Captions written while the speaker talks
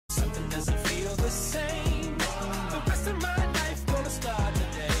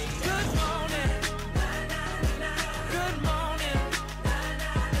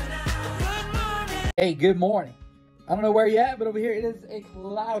Hey, good morning. I don't know where you're at, but over here it is a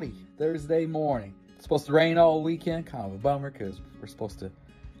cloudy Thursday morning. It's supposed to rain all weekend, kind of a bummer because we're supposed to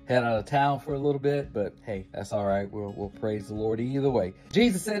head out of town for a little bit, but hey, that's all right. We'll praise the Lord either way.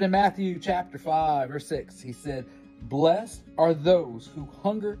 Jesus said in Matthew chapter 5, verse 6, he said, "Blessed are those who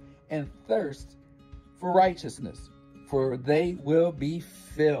hunger and thirst for righteousness, for they will be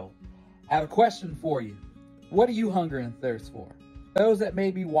filled." I have a question for you. What do you hunger and thirst for? Those that may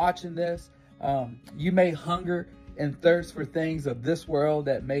be watching this, you may hunger and thirst for things of this world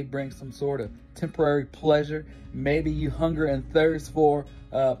that may bring some sort of temporary pleasure. Maybe you hunger and thirst for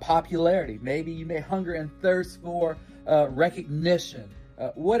popularity. Maybe you may hunger and thirst for recognition,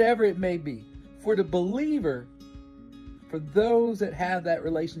 whatever it may be. For the believer, for those that have that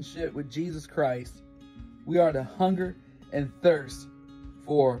relationship with Jesus Christ, we are to hunger and thirst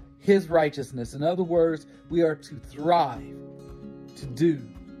for his righteousness. In other words, we are to thrive, to do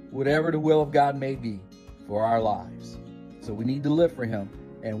whatever the will of God may be for our lives. So we need to live for him,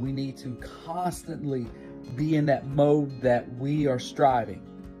 and we need to constantly be in that mode that we are striving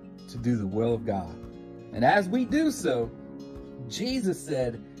to do the will of God. And as we do so, Jesus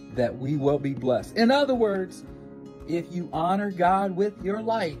said that we will be blessed. In other words, if you honor God with your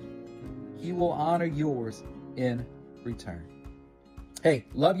life, he will honor yours in return. Hey,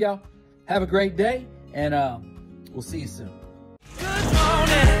 love y'all. Have a great day, and we'll see you soon. Good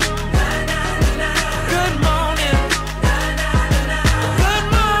morning. Good morning.